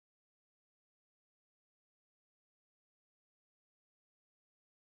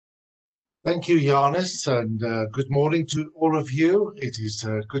Thank you, Giannis, and good morning to all of you. It is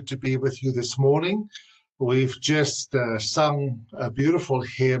good to be with you this morning. We've just sung a beautiful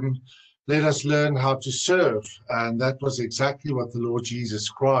hymn, Let Us Learn How to Serve, and that was exactly what the Lord Jesus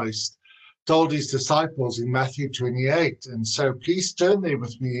Christ told his disciples in Matthew 28. And so please turn there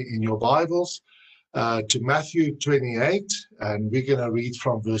with me in your Bibles to Matthew 28, and we're going to read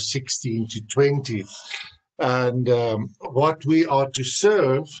from verse 16 to 20. And what we are to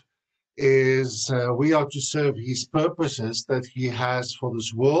serve is we are to serve his purposes that he has for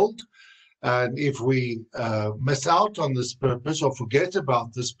this world. And if we miss out on this purpose or forget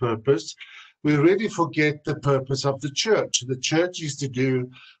about this purpose, we really forget the purpose of the church. The church is to do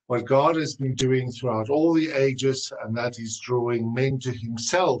what God has been doing throughout all the ages, and that is drawing men to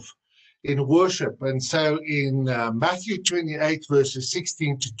himself in worship. And so in Matthew 28, verses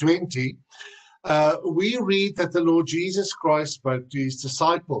 16 to 20, we read that the Lord Jesus Christ spoke to his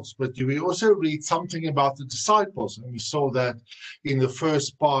disciples, but we also read something about the disciples, and we saw that in the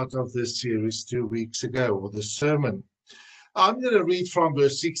first part of this series 2 weeks ago, or the sermon. I'm going to read from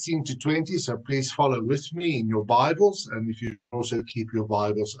verse 16 to 20, so please follow with me in your Bibles, and if you also keep your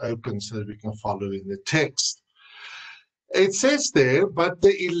Bibles open so that we can follow in the text. It says there, but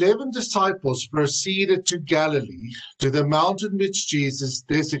the 11 disciples proceeded to Galilee, to the mountain which Jesus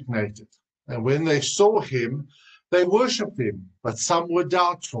designated. And when they saw him, they worshipped him, but some were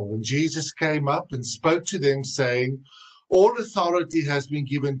doubtful. And Jesus came up and spoke to them, saying, all authority has been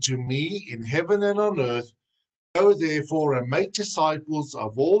given to me in heaven and on earth. Go therefore and make disciples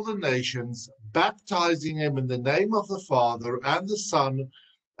of all the nations, baptizing them in the name of the Father and the Son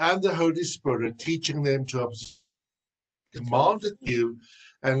and the Holy Spirit, teaching them to observe commanded you,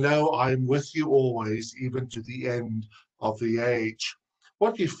 and lo, I am with you always, even to the end of the age.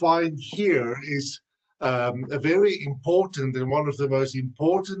 What we find here is a very important and one of the most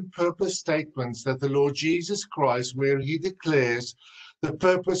important purpose statements that the Lord Jesus Christ, where he declares the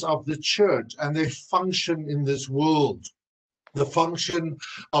purpose of the church and their function in this world. The function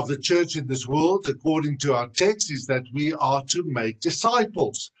of the church in this world, according to our text, is that we are to make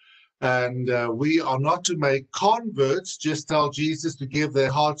disciples. And we are not to make converts, just tell Jesus to give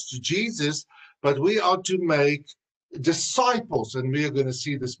their hearts to Jesus, but we are to make disciples, and we are going to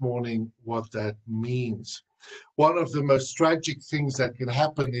see this morning what that means. One of the most tragic things that can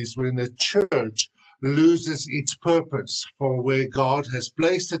happen is when the church loses its purpose for where God has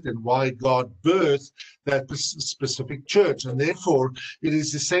placed it and why God birthed that specific church. And therefore, it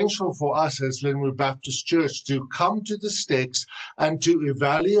is essential for us as Lynwood Baptist Church to come to the sticks and to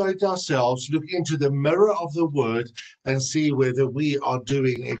evaluate ourselves, look into the mirror of the Word, and see whether we are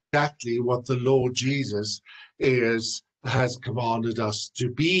doing exactly what the Lord Jesus has commanded us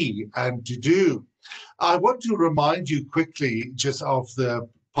to be and to do. I want to remind you quickly just of the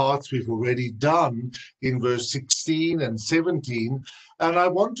parts we've already done in verse 16 and 17, and I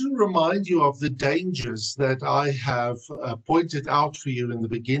want to remind you of the dangers that I have pointed out for you in the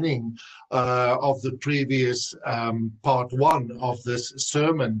beginning of the previous part one of this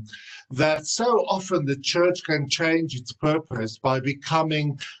sermon, that so often the church can change its purpose by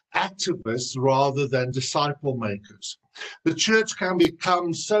becoming activists rather than disciple makers. The church can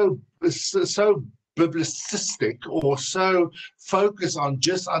become so biblicistic or so focused on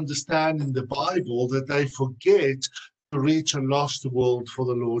just understanding the Bible that they forget to reach a lost world for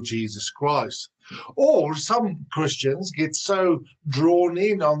the Lord Jesus Christ. Or some Christians get so drawn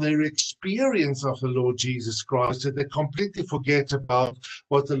in on their experience of the Lord Jesus Christ that they completely forget about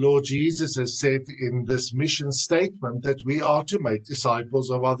what the Lord Jesus has said in this mission statement, that we are to make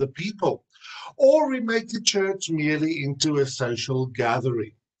disciples of other people. Or we make the church merely into a social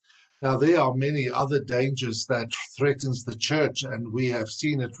gathering. Now, there are many other dangers that threatens the church, and we have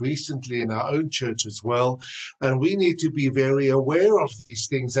seen it recently in our own church as well. And we need to be very aware of these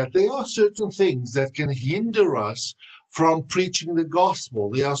things, that there are certain things that can hinder us from preaching the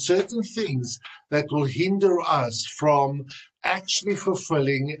gospel. There are certain things that will hinder us from actually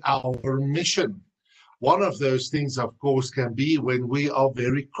fulfilling our mission. One of those things, of course, can be when we are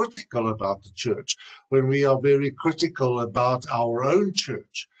very critical about the church, when we are very critical about our own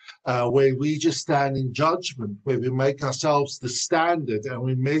church. Where we just stand in judgment, where we make ourselves the standard and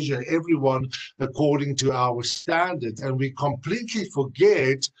we measure everyone according to our standard, and we completely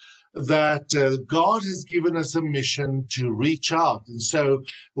forget that God has given us a mission to reach out. And so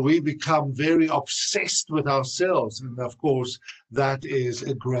we become very obsessed with ourselves, and of course that is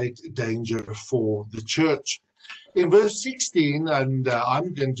a great danger for the church. In verse 16, and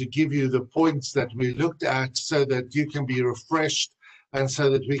I'm going to give you the points that we looked at so that you can be refreshed and so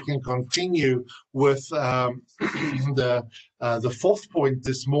that we can continue with the fourth point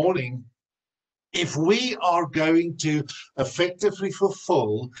this morning. If we are going to effectively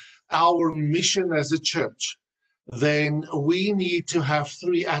fulfill our mission as a church, then we need to have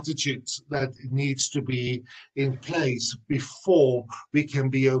three attitudes that needs to be in place before we can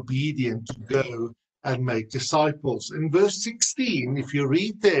be obedient to go and make disciples. In verse 16, if you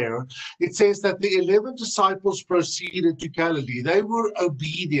read there, it says that the 11 disciples proceeded to Galilee. They were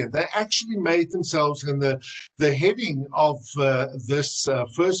obedient. They actually made themselves, and the heading of this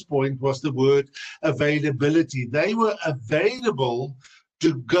first point was the word availability. They were available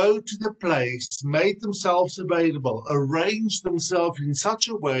to go to the place, made themselves available, arranged themselves in such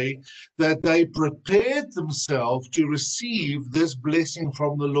a way that they prepared themselves to receive this blessing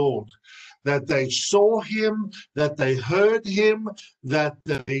from the Lord. That they saw him, that they heard him, that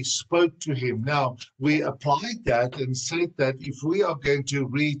they spoke to him. Now, we applied that and said that if we are going to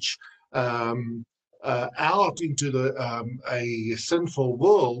reach out into a sinful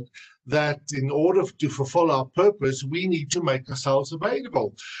world, that in order to fulfill our purpose, we need to make ourselves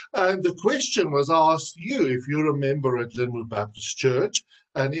available. And the question was asked you, if you remember at Lynwood Baptist Church,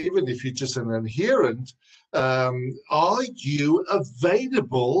 and even if you're just an adherent, are you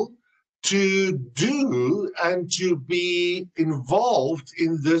available to do and to be involved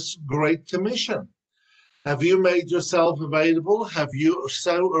in this Great Commission? Have you made yourself available? Have you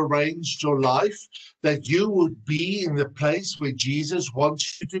so arranged your life that you would be in the place where Jesus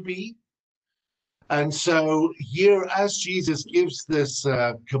wants you to be? And so here, as Jesus gives this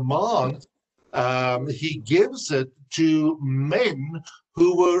command, he gives it to men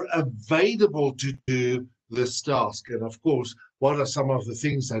who were available to do this task. And of course, what are some of the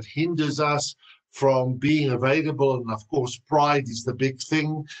things that hinders us from being available? And of course, pride is the big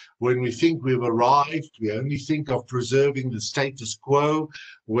thing. When we think we've arrived, we only think of preserving the status quo.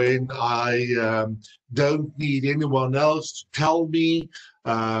 When I don't need anyone else to tell me,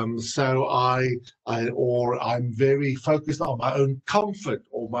 so I'm very focused on my own comfort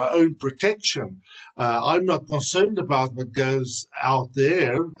or my own protection. I'm not concerned about what goes out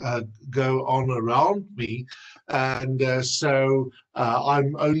there, go on around me. And so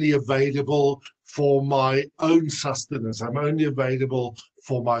I'm only available for my own sustenance. I'm only available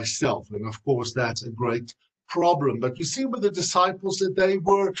for myself. And of course, that's a great problem. But you see with the disciples that they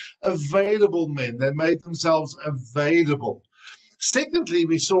were available men. They made themselves available. Secondly,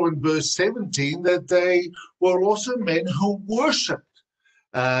 we saw in verse 17 that they were also men who worshipped.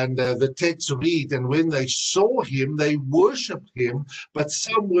 And the text read, and when they saw him, they worshipped him, but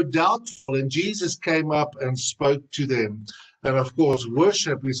some were doubtful, and Jesus came up and spoke to them. And of course,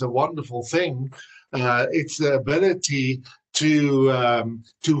 worship is a wonderful thing. It's the ability to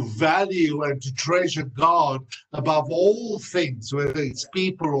value and to treasure God above all things, whether it's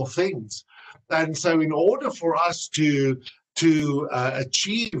people or things. And so in order for us to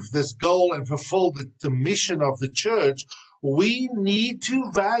achieve this goal and fulfill the mission of the church, we need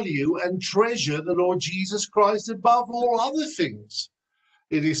to value and treasure the Lord Jesus Christ above all other things.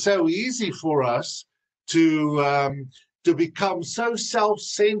 It is so easy for us to become so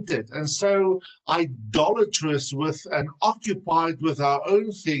self-centered and so idolatrous with and occupied with our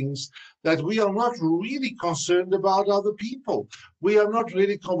own things that we are not really concerned about other people. We are not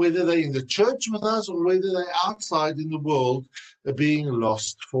really whether they're in the church with us or whether they're outside in the world, being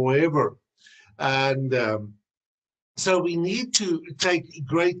lost forever. And so we need to take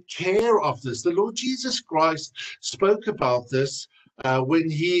great care of this. The Lord Jesus Christ spoke about this when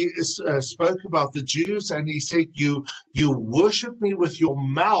he spoke about the Jews, and he said, you worship me with your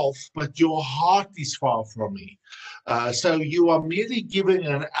mouth, but your heart is far from me. So you are merely giving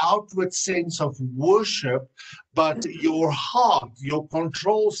an outward sense of worship, but your heart, your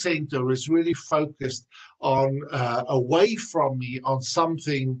control center is really focused on away from me, on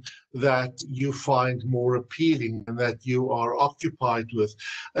something that you find more appealing and that you are occupied with.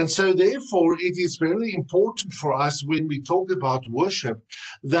 And so therefore it is very important for us when we talk about worship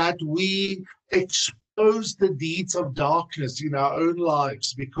that we expose the deeds of darkness in our own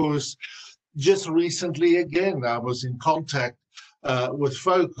lives, because just recently again I was in contact with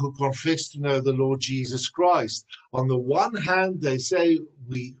folk who confess to know the Lord Jesus Christ. On the one hand, they say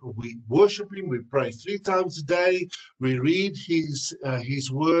we worship him, we pray 3 times a day, we read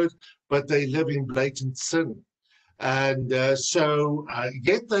his word, but they live in blatant sin. And yet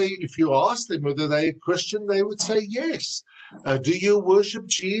if you ask them whether they're a Christian, they would say yes. Do you worship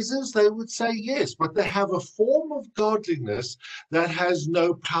Jesus? They would say yes, but they have a form of godliness that has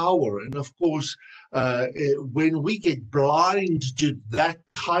no power. And of course, when we get blind to that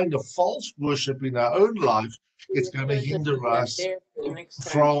kind of false worship in our own life, it's going to hinder us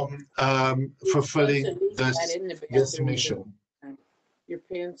from fulfilling this mission. Your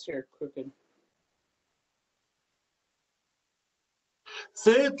pants are crooked.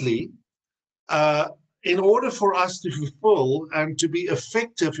 Thirdly, in order for us to fulfill and to be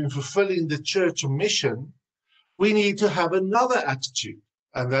effective in fulfilling the church mission, we need to have another attitude.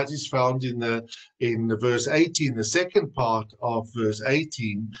 And that is found in the verse 18, the second part of verse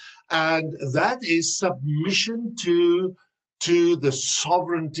 18. And that is submission to the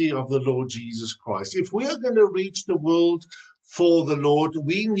sovereignty of the Lord Jesus Christ. If we are going to reach the world for the Lord,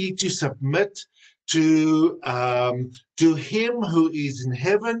 we need to submit to him who is in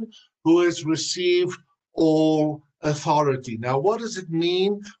heaven, who has received all authority. Now, what does it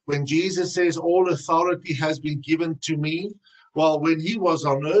mean when Jesus says all authority has been given to me? Well, when he was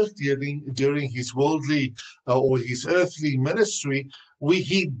on earth during his worldly or his earthly ministry,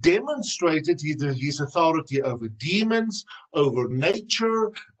 he demonstrated his authority over demons, over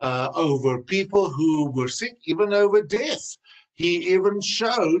nature, over people who were sick, even over death. He even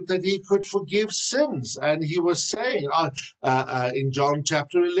showed that he could forgive sins. And he was saying in John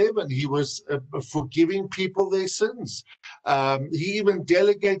chapter 11, he was forgiving people their sins. He even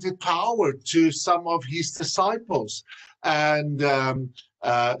delegated power to some of his disciples. And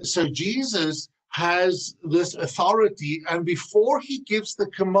so Jesus has this authority. And before he gives the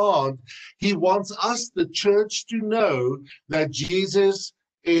command, he wants us, the church, to know that Jesus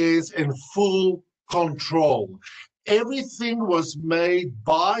is in full control. Everything was made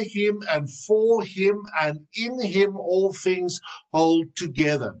by him and for him, and in him all things hold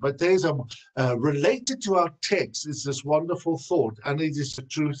together. But there's related to our text is this wonderful thought, and it is a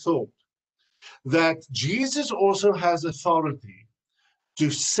true thought, that Jesus also has authority to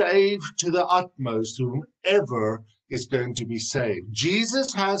save to the utmost whomever is going to be saved.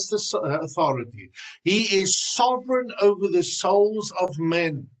 Jesus has the authority. He is sovereign over the souls of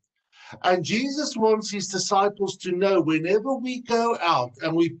men. And Jesus wants his disciples to know, whenever we go out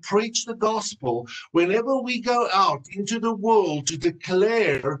and we preach the gospel, whenever we go out into the world to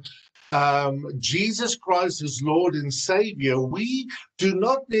declare Jesus Christ as Lord and Savior, we do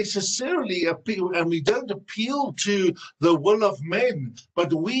not necessarily appeal, and we don't appeal to the will of men,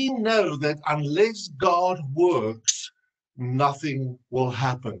 but we know that unless God works, nothing will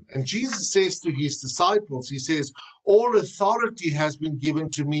happen. And Jesus says to his disciples, he says, all authority has been given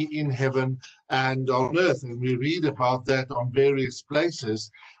to me in heaven and on earth. And we read about that on various places,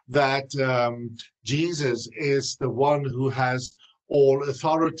 that Jesus is the one who has all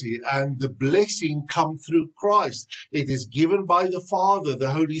authority, and the blessing come through Christ. It is given by the Father.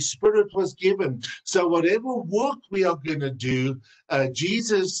 The Holy Spirit was given. So whatever work we are going to do,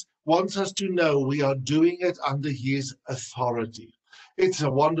 Jesus wants us to know we are doing it under his authority. It's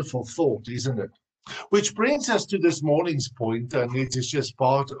a wonderful thought, isn't it? Which brings us to this morning's point, and it is just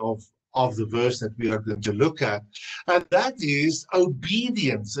part of the verse that we are going to look at, and that is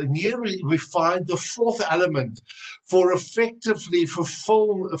obedience. And here we find the fourth element for effectively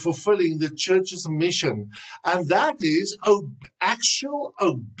fulfilling the church's mission, and that is actual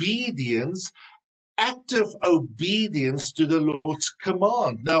obedience, active obedience to the Lord's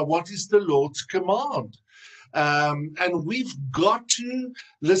command. Now, what is the Lord's command? And we've got to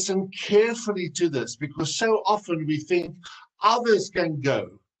listen carefully to this, because so often we think others can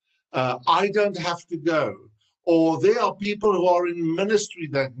go. I don't have to go. Or there are people who are in ministry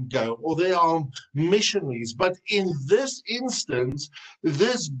that can go, or they are missionaries. But in this instance,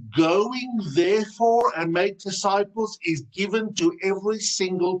 this going therefore and make disciples is given to every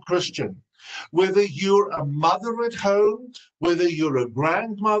single Christian. Whether you're a mother at home, whether you're a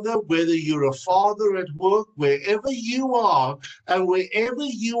grandmother, whether you're a father at work, wherever you are and wherever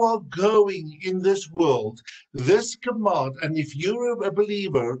you are going in this world, this command, and if you're a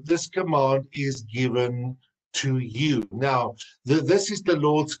believer, this command is given to you. Now, this is the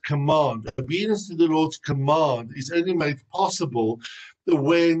Lord's command. Obedience to the Lord's command is only made possible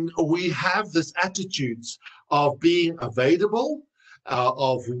when we have this attitudes of being available,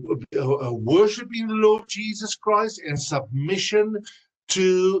 of worshiping the Lord Jesus Christ in submission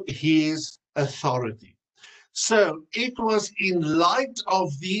to his authority. So it was in light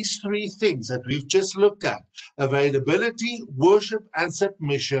of these three things that we've just looked at: availability, worship, and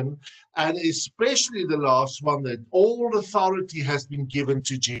submission, and especially the last one, that all authority has been given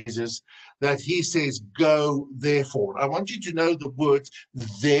to Jesus, that he says, go therefore. I want you to know the word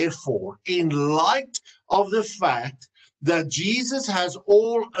therefore, in light of the fact that Jesus has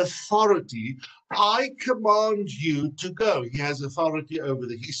all authority. I command you to go. He has authority over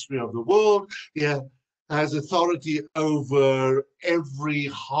the history of the world. He has authority over every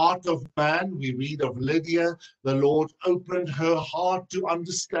heart of man. We read of Lydia. The Lord opened her heart to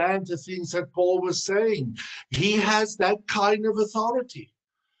understand the things that Paul was saying. He has that kind of authority.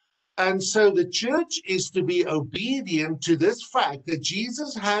 And so the church is to be obedient to this fact that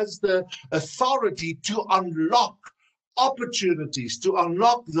Jesus has the authority to unlock opportunities, to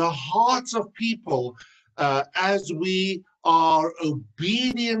unlock the hearts of people as we are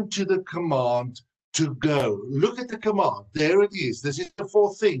obedient to the command to go. Look at the command. There it is. This is the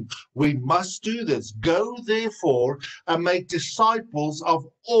fourth thing. We must do this. Go, therefore, and make disciples of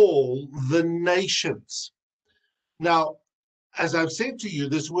all the nations. Now, as I've said to you,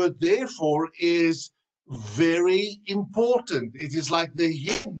 this word therefore is very important. It is like the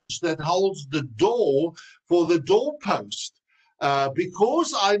hinge that holds the door for the doorpost.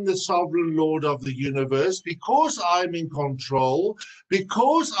 Because I'm the sovereign Lord of the universe, because I'm in control,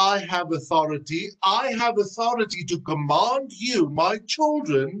 because I have authority to command you, my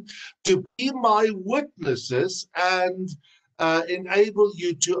children, to be my witnesses and enable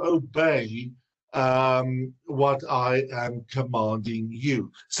you to obey what I am commanding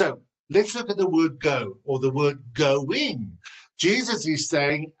you. So let's look at the word go, or the word going. Jesus is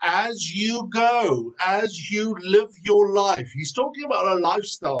saying, as you go, as you live your life, he's talking about a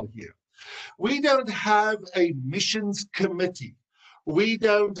lifestyle here. We don't have a missions committee. We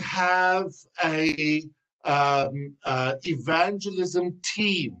don't have a evangelism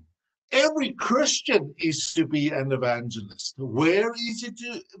team. Every Christian is to be an evangelist. Where is it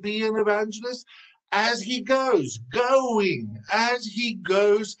to be an evangelist? As he goes, going, as he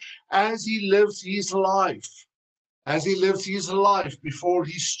goes, as he lives his life. As he lives his life before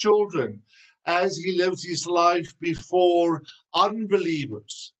his children, as he lives his life before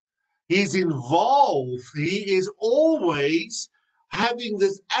unbelievers. He's involved. He is always having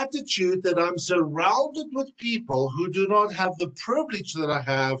this attitude that I'm surrounded with people who do not have the privilege that I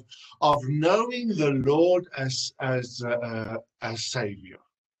have of knowing the Lord as Savior.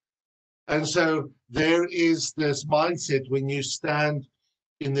 And so there is this mindset when you stand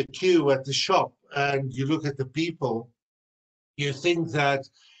in the queue at the shop and you look at the people, you think that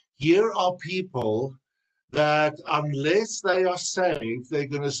here are people that unless they are saved, they're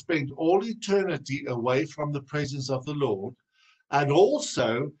going to spend all eternity away from the presence of the Lord. And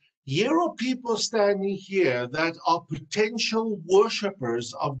also, here are people standing here that are potential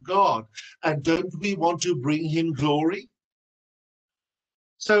worshippers of God. And don't we want to bring him glory?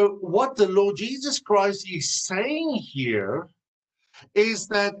 So what the Lord Jesus Christ is saying here is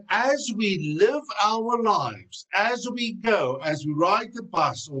that as we live our lives, as we go, as we ride the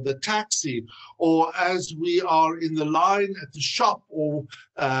bus or the taxi, or as we are in the line at the shop or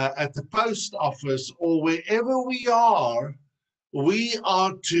at the post office or wherever we are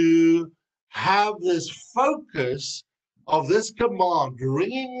to have this focus of this command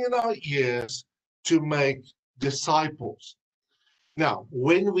ringing in our ears to make disciples. Now,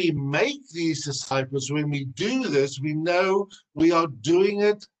 when we make these disciples, when we do this, we know we are doing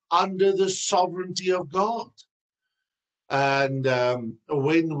it under the sovereignty of God. And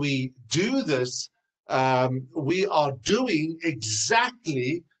when we do this, we are doing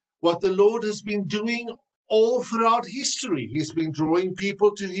exactly what the Lord has been doing all throughout history. He's been drawing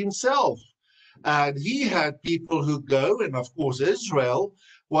people to himself. And he had people who go, and of course Israel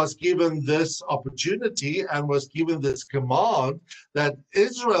was given this opportunity and was given this command that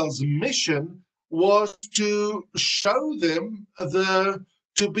Israel's mission was to show them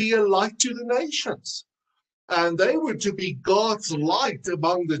to be a light to the nations. And they were to be God's light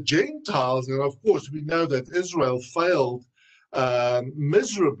among the Gentiles. And of course, we know that Israel failed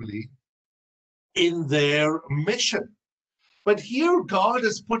miserably in their mission. But here God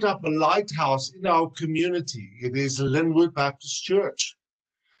has put up a lighthouse in our community. It is Lynwood Baptist Church.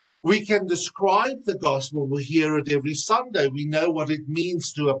 We can describe the gospel. We hear it every Sunday. We know what it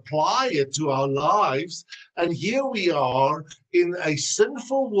means to apply it to our lives. And here we are in a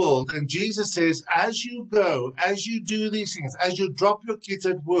sinful world. And Jesus says, as you go, as you do these things, as you drop your kids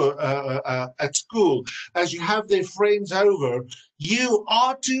at work, at school, as you have their friends over, you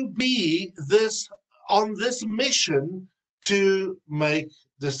are to be on this mission to make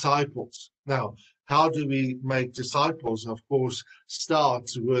disciples. Now, how do we make disciples? Of course,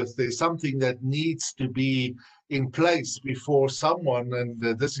 starts with there's something that needs to be in place before someone,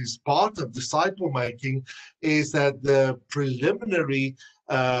 and this is part of disciple making, is that the preliminary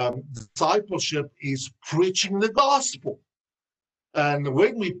discipleship is preaching the gospel. And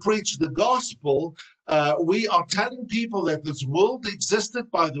when we preach the gospel, we are telling people that this world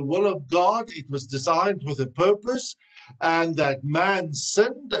existed by the will of God. It was designed with a purpose, and that man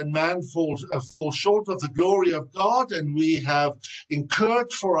sinned and man falls short of the glory of God, and we have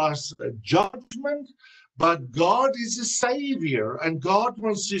incurred for us a judgment. But God is a savior, and God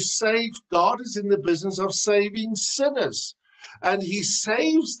wants to save. God is in the business of saving sinners. And he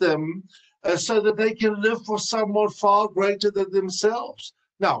saves them so that they can live for someone far greater than themselves.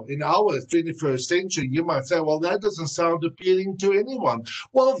 Now, in our 21st century, you might say, well, that doesn't sound appealing to anyone.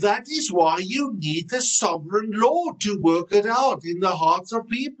 Well, that is why you need the sovereign Lord to work it out in the hearts of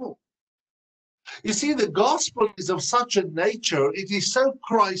people. You see, the gospel is of such a nature, it is so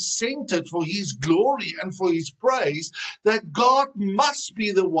Christ-centered for his glory and for his praise, that God must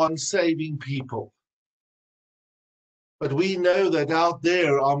be the one saving people. But we know that out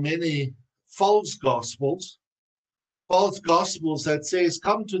there are many false gospels that says,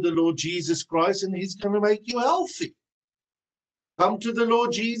 come to the Lord Jesus Christ and he's going to make you healthy. Come to the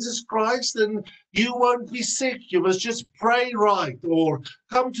Lord Jesus Christ and you won't be sick. You must just pray right. Or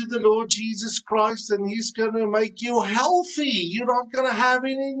come to the Lord Jesus Christ and he's going to make you healthy. You're not going to have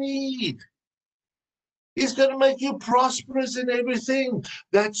any need. He's going to make you prosperous in everything.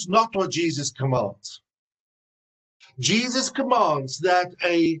 That's not what Jesus commands. Jesus commands that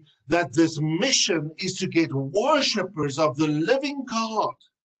this mission is to get worshippers of the living God.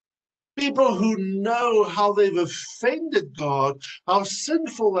 People who know how they've offended God, how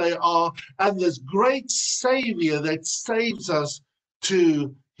sinful they are, and this great Savior that saves us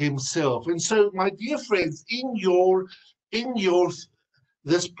to himself. And so, my dear friends, in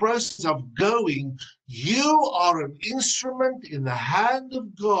this process of going, you are an instrument in the hand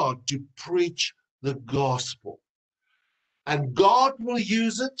of God to preach the gospel. And God will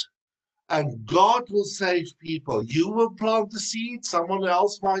use it, and God will save people. You will plant the seed, someone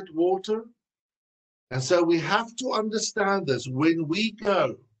else might water. And so we have to understand this when we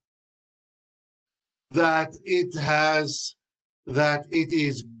go, that it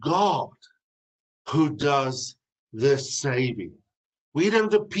is God who does this saving. We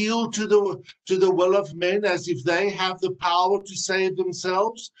don't appeal to the will of men as if they have the power to save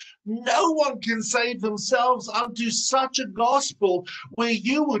themselves. No one can save themselves unto such a gospel where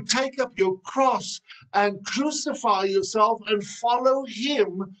you would take up your cross and crucify yourself and follow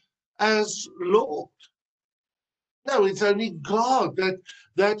him as Lord. No, it's only God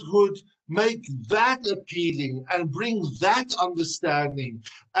that would make that appealing and bring that understanding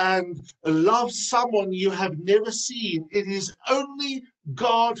and love someone you have never seen. It is only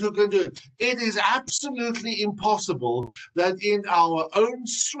God who can do it. It is absolutely impossible that in our own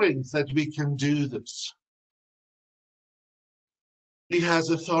strength that we can do this. He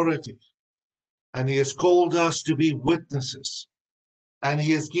has authority, and he has called us to be witnesses, and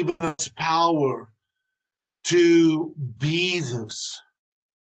he has given us power to be this.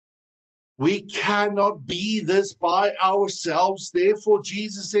 We cannot be this by ourselves. Therefore,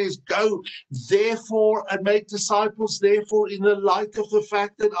 Jesus says, go, therefore, and make disciples, therefore, in the light of the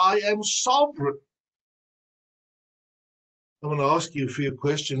fact that I am sovereign. I want to ask you a few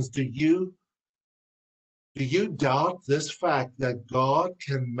questions. Do you doubt this fact that God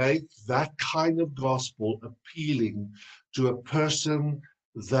can make that kind of gospel appealing to a person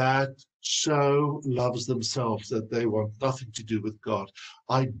that so loves themselves that they want nothing to do with God?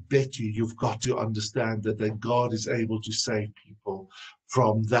 I bet you've got to understand that God is able to save people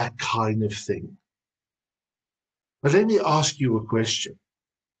from that kind of thing. But let me ask you a question.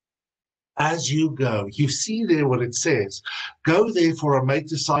 As you go, you see there what it says, go therefore and make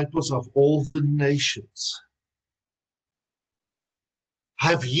disciples of all the nations.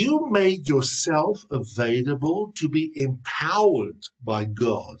 Have you made yourself available to be empowered by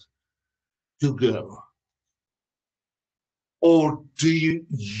God to go? Or do you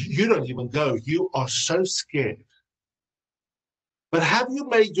don't even go, you are so scared. But have you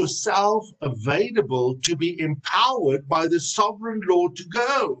made yourself available to be empowered by the sovereign Lord to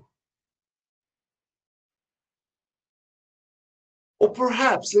go? Or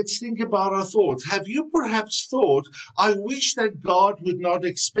perhaps, let's think about our thoughts. Have you perhaps thought, I wish that God would not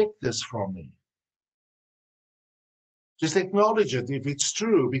expect this from me? Just acknowledge it if it's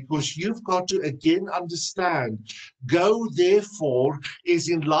true, because you've got to again understand. Go, therefore, is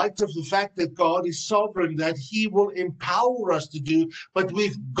in light of the fact that God is sovereign, that he will empower us to do, but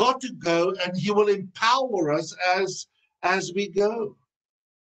we've got to go and he will empower us as we go.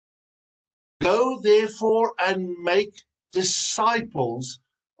 Go, therefore, and make disciples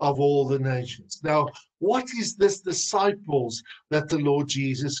of all the nations. Now, what is this disciples that the Lord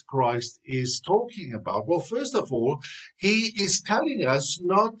Jesus Christ is talking about? Well, first of all, he is telling us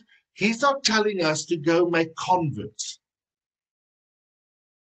he's not telling us to go make converts.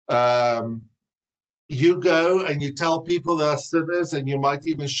 You go and you tell people they're sinners, and you might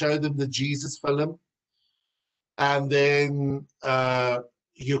even show them the Jesus film. And then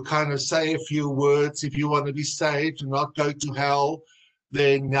you kind of say a few words. If you want to be saved and not go to hell,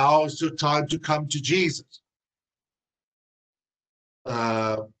 then now is your time to come to Jesus.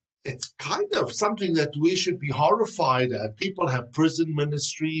 It's kind of something that we should be horrified at. People have prison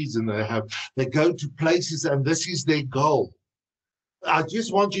ministries and they go to places and this is their goal. I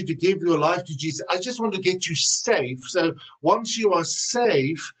just want you to give your life to Jesus. I just want to get you safe. So once you are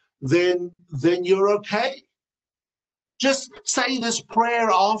safe, then you're okay. Just say this prayer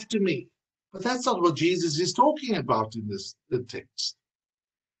after me. But that's not what Jesus is talking about in the text.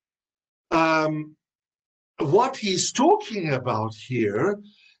 What he's talking about here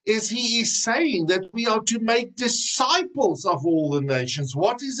is he is saying that we are to make disciples of all the nations.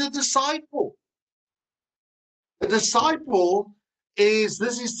 What is a disciple? A disciple is the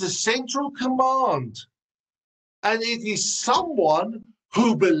central command, and it is someone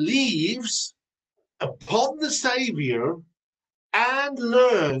who believes upon the Savior and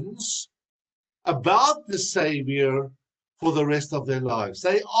learns about the Savior for the rest of their lives.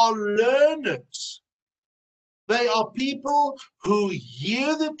 They are learners. They are people who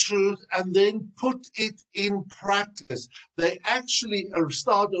hear the truth and then put it in practice. They actually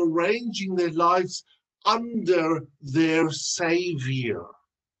start arranging their lives under their Savior.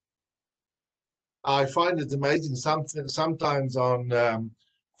 I find it amazing sometimes on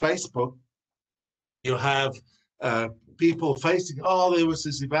Facebook, you have people facing, there was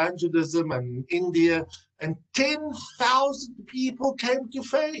this evangelism in India, and 10,000 people came to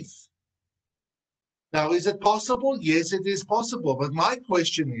faith. Now, is it possible? Yes, it is possible. But my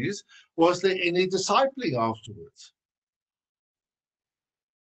question is, was there any discipling afterwards?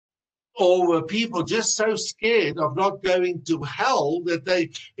 Or were people just so scared of not going to hell that they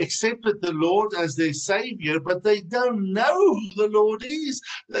accepted the Lord as their Savior, but they don't know who the Lord is?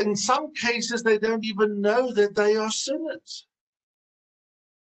 In some cases, they don't even know that they are sinners.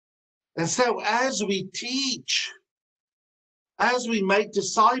 And so as we teach, as we make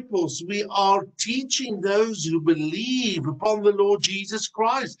disciples, we are teaching those who believe upon the Lord Jesus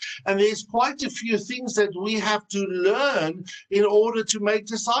Christ. And there's quite a few things that we have to learn in order to make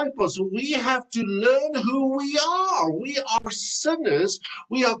disciples. We have to learn who we are. We are sinners.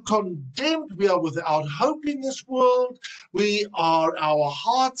 We are condemned. We are without hope in this world. Our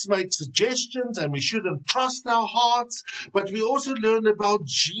hearts make suggestions and we shouldn't trust our hearts. But we also learn about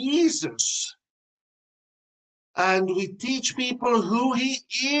Jesus. And we teach people who he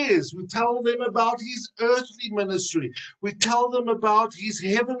is. We tell them about his earthly ministry. We tell them about his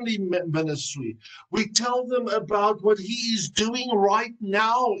heavenly ministry. We tell them about what he is doing right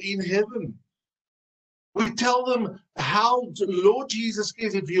now in heaven. We tell them how the Lord Jesus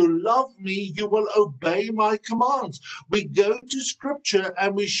says, if you love me, you will obey my commands. We go to Scripture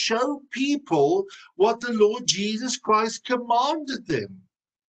and we show people what the Lord Jesus Christ commanded them.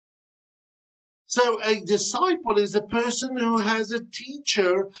 So a disciple is a person who has a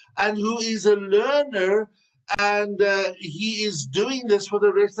teacher and who is a learner, and he is doing this for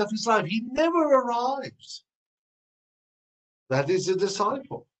the rest of his life. He never arrives. That is a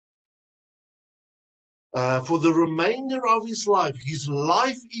disciple. For the remainder of his life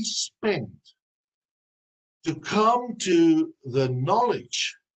is spent to come to the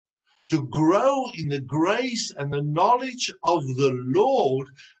knowledge, to grow in the grace and the knowledge of the Lord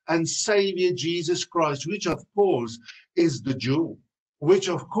and Savior Jesus Christ, which of course is the jewel, which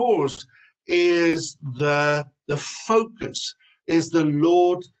of course is the focus, is the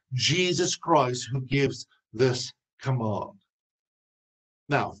Lord Jesus Christ who gives this command.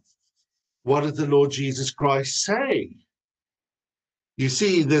 Now, what did the Lord Jesus Christ say? You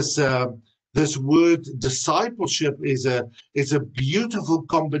see, this word discipleship is a beautiful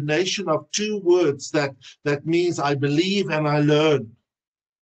combination of two words that means I believe and I learn.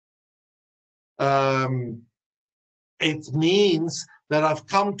 It means that I've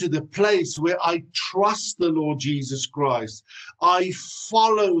come to the place where I trust the Lord Jesus Christ. I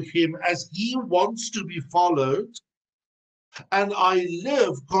follow him as he wants to be followed, and I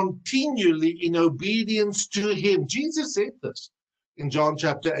live continually in obedience to him. Jesus said this in John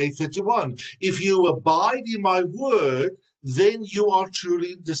chapter 8:31. If you abide in my word, then you are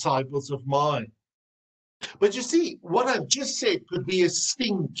truly disciples of mine. But you see, what I've just said could be a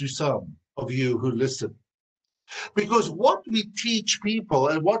sting to some of you who listen. Because what we teach people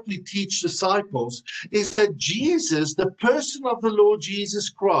and what we teach disciples is that Jesus, the person of the Lord Jesus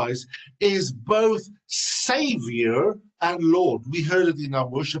Christ, is both Savior and Lord. We heard it in our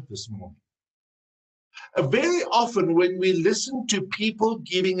worship this morning. Very often when we listen to people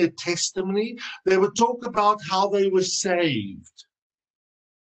giving a testimony, they would talk about how they were saved.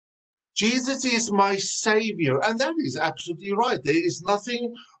 Jesus is my Savior, and that is absolutely right. There is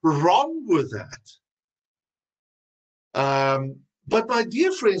nothing wrong with that. But my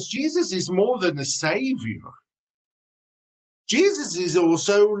dear friends, Jesus is more than a Savior. Jesus is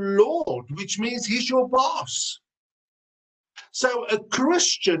also Lord, which means he's your boss. So a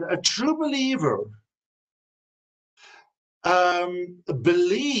Christian, a true believer,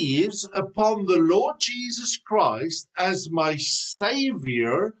 believes upon the Lord Jesus Christ as my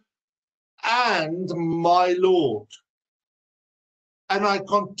Savior and my Lord. And I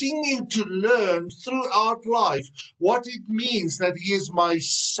continue to learn throughout life what it means that he is my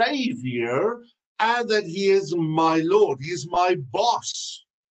Savior and that he is my Lord. He is my boss.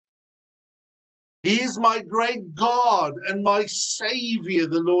 He is my great God and my Savior,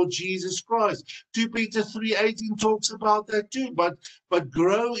 the Lord Jesus Christ. 2 Peter 3:18 talks about that too. But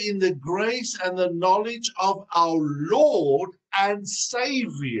grow in the grace and the knowledge of our Lord and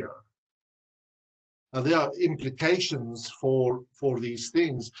Savior. Now, there are implications for these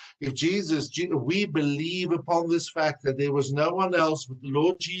things. If we believe upon this fact that there was no one else but the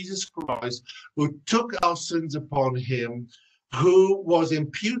Lord Jesus Christ who took our sins upon him, who was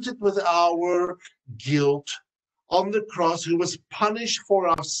imputed with our guilt on the cross, who was punished for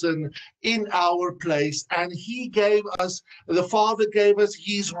our sin in our place, and he gave us, the Father gave us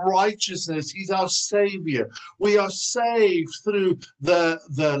his righteousness. He's our Savior. We are saved through the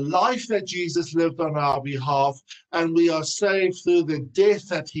life that Jesus lived on our behalf, and we are saved through the death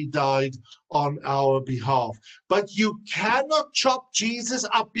that he died on our behalf. But you cannot chop Jesus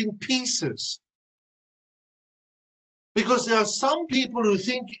up in pieces. Because there are some people who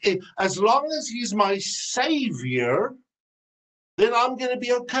think as long as he's my Savior, then I'm going to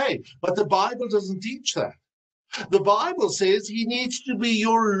be okay. But the Bible doesn't teach that. The Bible says he needs to be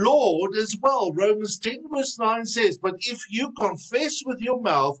your Lord as well. Romans 10 verse 9 says, but if you confess with your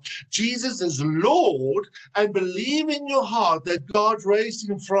mouth Jesus is Lord and believe in your heart that God raised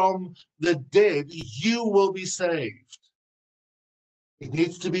him from the dead, you will be saved. It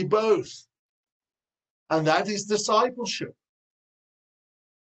needs to be both. And that is discipleship.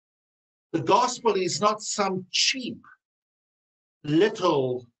 The gospel is not some cheap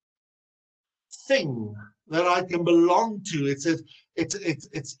little thing that I can belong to.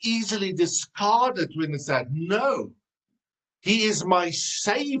 It's easily discarded when it's that. No. He is my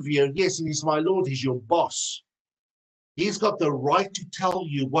Savior. Yes, and he's my Lord. He's your boss. He's got the right to tell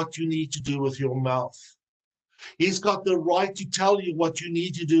you what you need to do with your mouth. He's got the right to tell you what you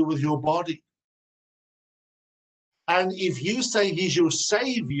need to do with your body. And if you say he's your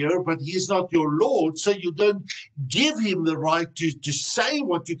Savior, but he's not your Lord, so you don't give him the right to say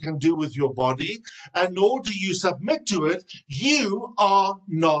what you can do with your body, and nor do you submit to it, you are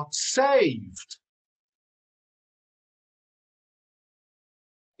not saved.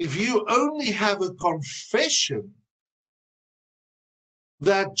 If you only have a confession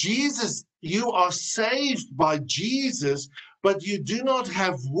that Jesus, you are saved by Jesus, but you do not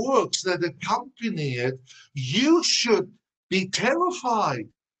have works that accompany it, you should be terrified.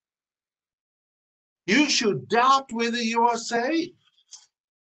 You should doubt whether you are saved.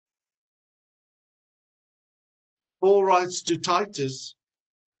 Paul writes to Titus,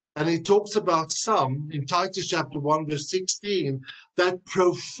 and he talks about some, in Titus chapter 1, verse 16, that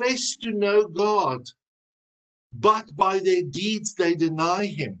profess to know God, but by their deeds they deny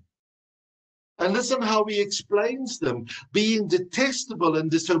him. And listen how he explains them, being detestable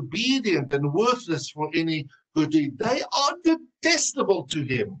and disobedient and worthless for any good deed. They are detestable to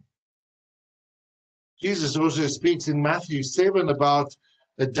him. Jesus also speaks in Matthew 7 about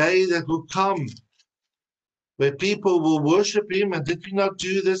a day that will come where people will worship him, and did we not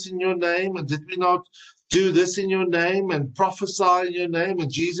do this in your name? And did we not do this in your name and prophesy in your name?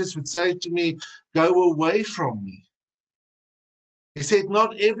 And Jesus would say to me, go away from me. He said,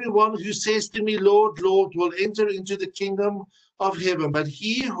 not everyone who says to me, Lord, Lord, will enter into the kingdom of heaven, but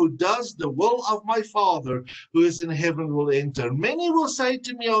he who does the will of my Father who is in heaven will enter. Many will say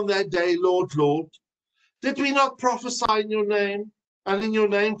to me on that day, Lord, Lord, did we not prophesy in your name, and in your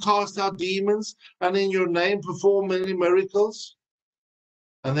name cast out demons, and in your name perform many miracles?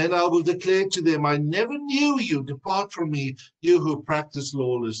 And then I will declare to them, I never knew you. Depart from me, you who practice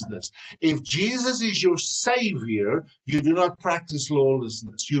lawlessness. If Jesus is your Savior, you do not practice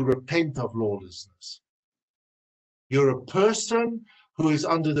lawlessness. You repent of lawlessness. You're a person who is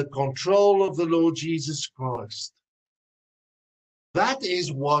under the control of the Lord Jesus Christ. That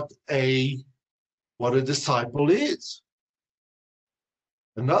is what a disciple is.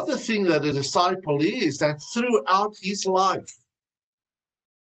 Another thing that a disciple is that throughout his life,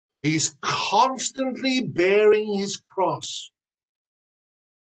 he's constantly bearing his cross.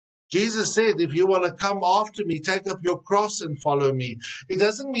 Jesus said, if you want to come after me, take up your cross and follow me. It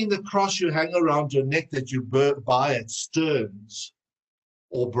doesn't mean the cross you hang around your neck that you buy at Stearns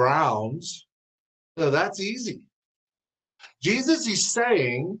or Brown's. No, that's easy. Jesus is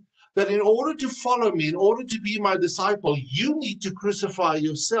saying that in order to follow me, in order to be my disciple, you need to crucify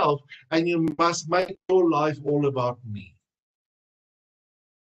yourself and you must make your life all about me.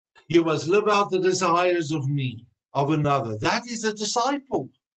 You must live out the desires of me, of another. That is a disciple.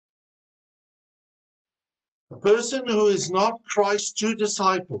 A person who is not Christ's true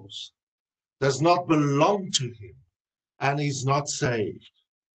disciples does not belong to him and is not saved.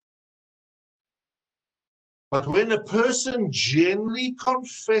 But when a person genuinely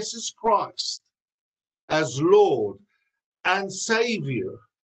confesses Christ as Lord and Savior,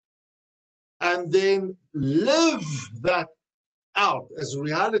 and then live that out as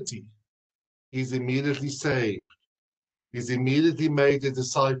reality, he's immediately saved. He's immediately made a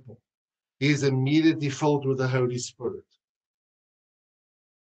disciple. He is immediately filled with the Holy Spirit.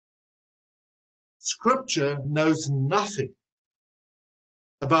 Scripture knows nothing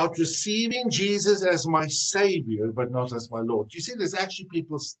about receiving Jesus as my Savior, but not as my Lord. You see, there's actually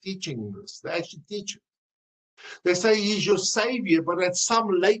people teaching this. They actually teach it. They say he's your Savior, but at some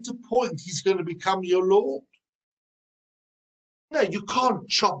later point, he's going to become your Lord. No, you can't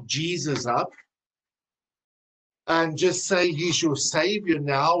chop Jesus up and just say he's your Savior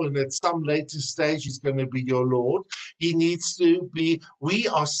now, and at some later stage, he's going to be your Lord. He needs to be, we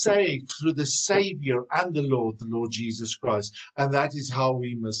are saved through the Savior and the Lord Jesus Christ. And that is how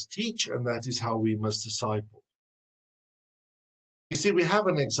we must teach, and that is how we must disciple. You see, we have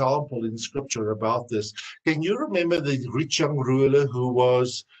an example in Scripture about this. Can you remember the rich young ruler who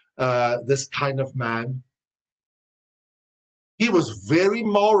was this kind of man? He was very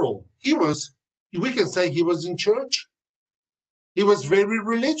moral. We can say he was in church. He was very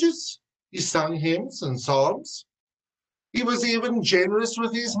religious. He sang hymns and psalms. He was even generous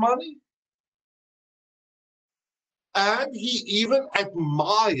with his money. And he even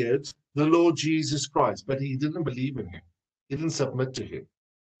admired the Lord Jesus Christ, but he didn't believe in him. He didn't submit to him.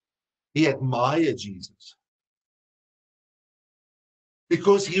 He admired Jesus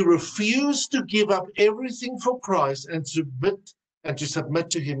because he refused to give up everything for Christ and to submit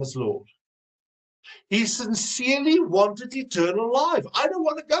to him as Lord. He sincerely wanted eternal life. I don't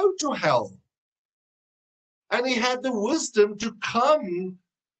want to go to hell. And he had the wisdom to come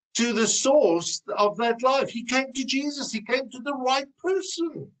to the source of that life. He came to Jesus. He came to the right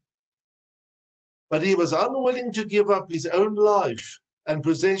person. But he was unwilling to give up his own life and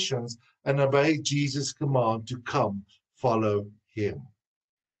possessions and obey Jesus' command to come follow him.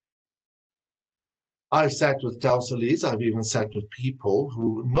 I've sat with counselors. I've even sat with people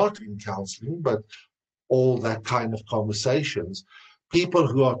who, not in counseling, but all that kind of conversations, people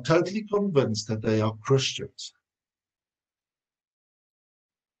who are totally convinced that they are Christians.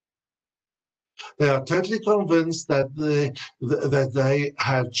 They are totally convinced that they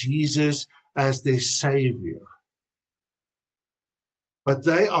have Jesus as their Savior. But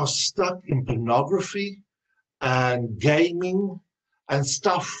they are stuck in pornography and gaming and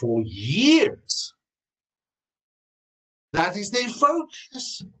stuff for years. That is their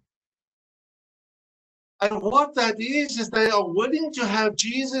focus. And what that is they are willing to have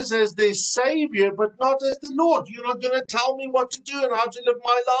Jesus as their Savior, but not as the Lord. You're not going to tell me what to do and how to live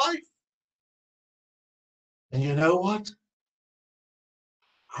my life. And you know what?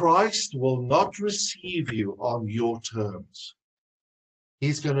 Christ will not receive you on your terms.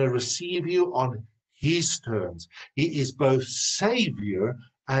 He's going to receive you on his terms. He is both Savior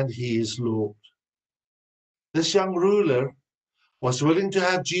and he is Lord. This young ruler was willing to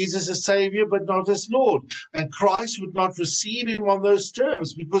have Jesus as Savior, but not as Lord. And Christ would not receive him on those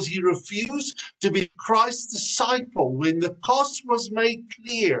terms because he refused to be Christ's disciple when the cost was made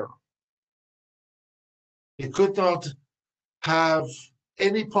clear. He could not have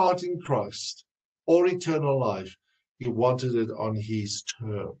any part in Christ or eternal life. He wanted it on his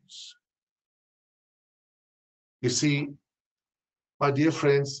terms. You see, my dear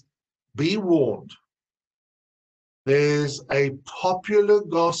friends, be warned. There's a popular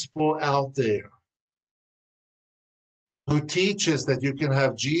gospel out there who teaches that you can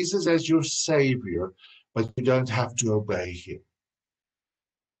have Jesus as your Savior, but you don't have to obey him.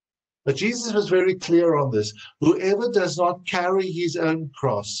 But Jesus was very clear on this. Whoever does not carry his own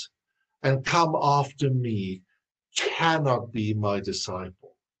cross and come after me cannot be my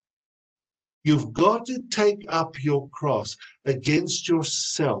disciple. You've got to take up your cross against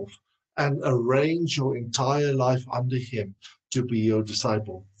yourself and arrange your entire life under him to be your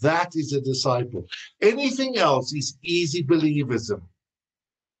disciple. That is a disciple. Anything else is easy believism.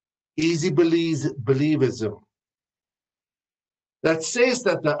 Easy believism. That says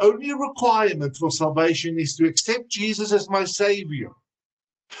that the only requirement for salvation is to accept Jesus as my Savior.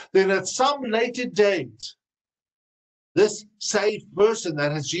 Then at some later date, This saved person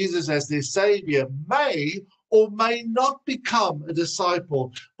that has Jesus as their Savior may or may not become a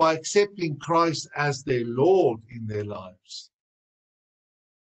disciple by accepting Christ as their Lord in their lives.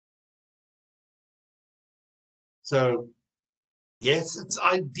 So, yes, it's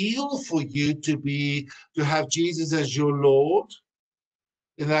ideal for you to have Jesus as your Lord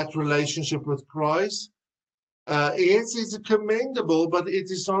in that relationship with Christ. Yes, it's commendable, but it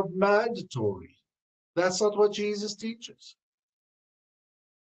is not mandatory. That's not what Jesus teaches.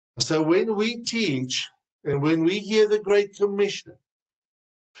 So when we teach and when we hear the Great Commission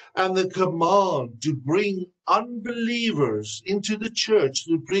and the command to bring unbelievers into the church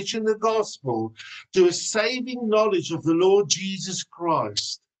to preach in the gospel, to a saving knowledge of the Lord Jesus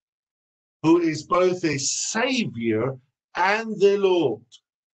Christ, who is both a Savior and the Lord,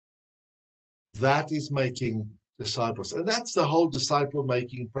 that is making disciples. And that's the whole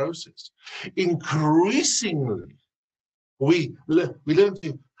disciple-making process. Increasingly, we learn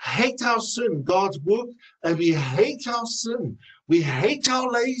to hate our sin, God's work, and we hate our sin. We hate our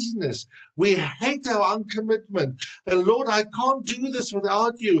laziness. We hate our uncommitment. And Lord, I can't do this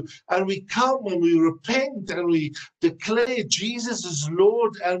without you. And we come and we repent and we declare Jesus is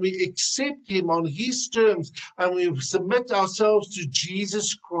Lord and we accept him on his terms and we submit ourselves to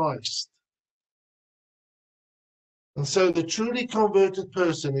Jesus Christ. And so the truly converted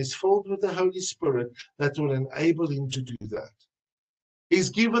person is filled with the Holy Spirit that will enable him to do that. He's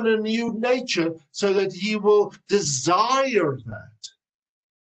given a new nature so that he will desire that.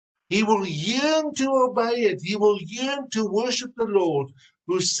 He will yearn to obey it. He will yearn to worship the Lord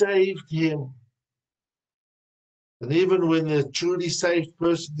who saved him. And even when the truly saved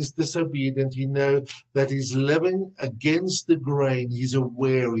person is disobedient, he knows that he's living against the grain. He's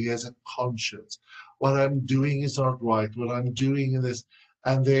aware, he has a conscience. What I'm doing is not right. What I'm doing in this.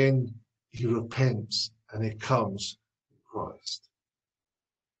 And then he repents and he comes to Christ.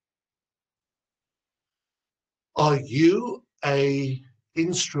 Are you an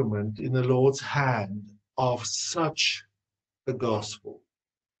instrument in the Lord's hand of such a gospel?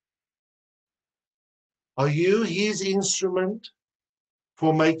 Are you his instrument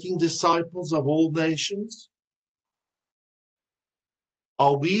for making disciples of all nations?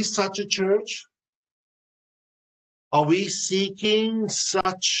 Are we such a church? Are we seeking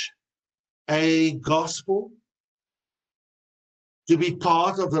such a gospel to be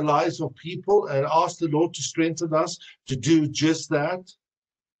part of the lives of people and ask the Lord to strengthen us to do just that?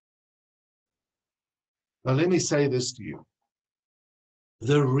 Now, let me say this to you.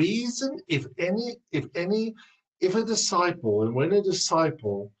 The reason, if a disciple, and when a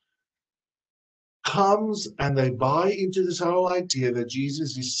disciple comes and they buy into this whole idea that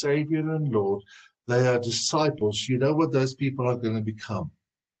Jesus is Savior and Lord, they are disciples, you know what those people are going to become?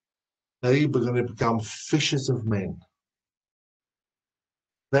 They are going to become fishers of men.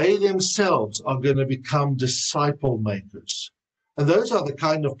 They themselves are going to become disciple makers. And those are the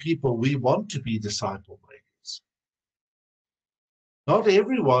kind of people we want to be disciple makers. Not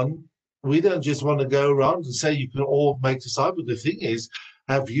everyone, we don't just want to go around and say you can all make disciples. The thing is,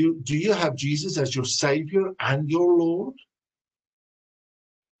 do you have Jesus as your Savior and your Lord?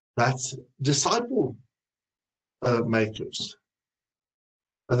 That's disciple makers.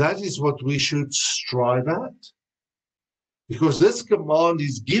 And that is what we should strive at. Because this command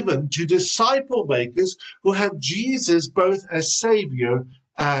is given to disciple makers who have Jesus both as Savior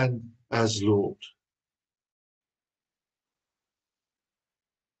and as Lord.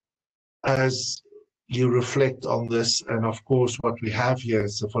 As you reflect on this, and of course what we have here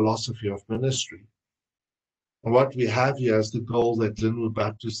is the philosophy of ministry. And what we have here is the goal that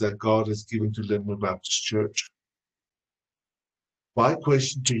that God has given to Lynwood Baptist Church. My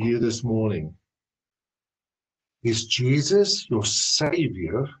question to you this morning, is Jesus your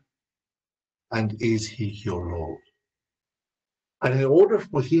Savior and is he your Lord? And in order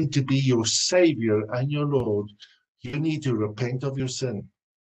for him to be your Savior and your Lord, you need to repent of your sin.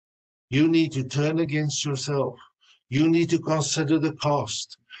 You need to turn against yourself. You need to consider the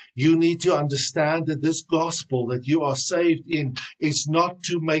cost. You need to understand that this gospel that you are saved in is not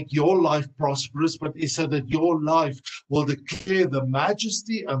to make your life prosperous, but is so that your life will declare the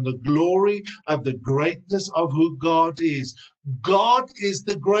majesty and the glory and the greatness of who God is. God is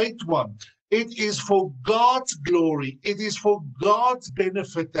the great one. It is for God's glory. It is for God's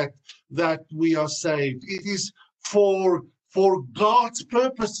benefit that we are saved. It is for God's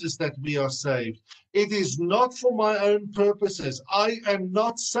purposes that we are saved. It is not for my own purposes. I am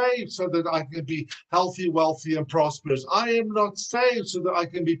not saved so that I can be healthy, wealthy, and prosperous. I am not saved so that I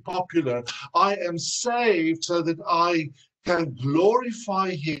can be popular. I am saved so that I can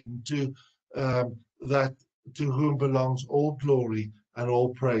glorify him, that to whom belongs all glory and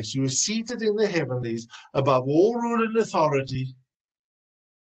all praise. You are seated in the heavenlies above all rule and authority,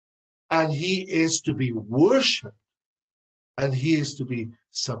 and he is to be worshipped, and he is to be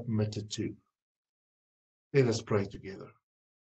submitted to. Let us pray together.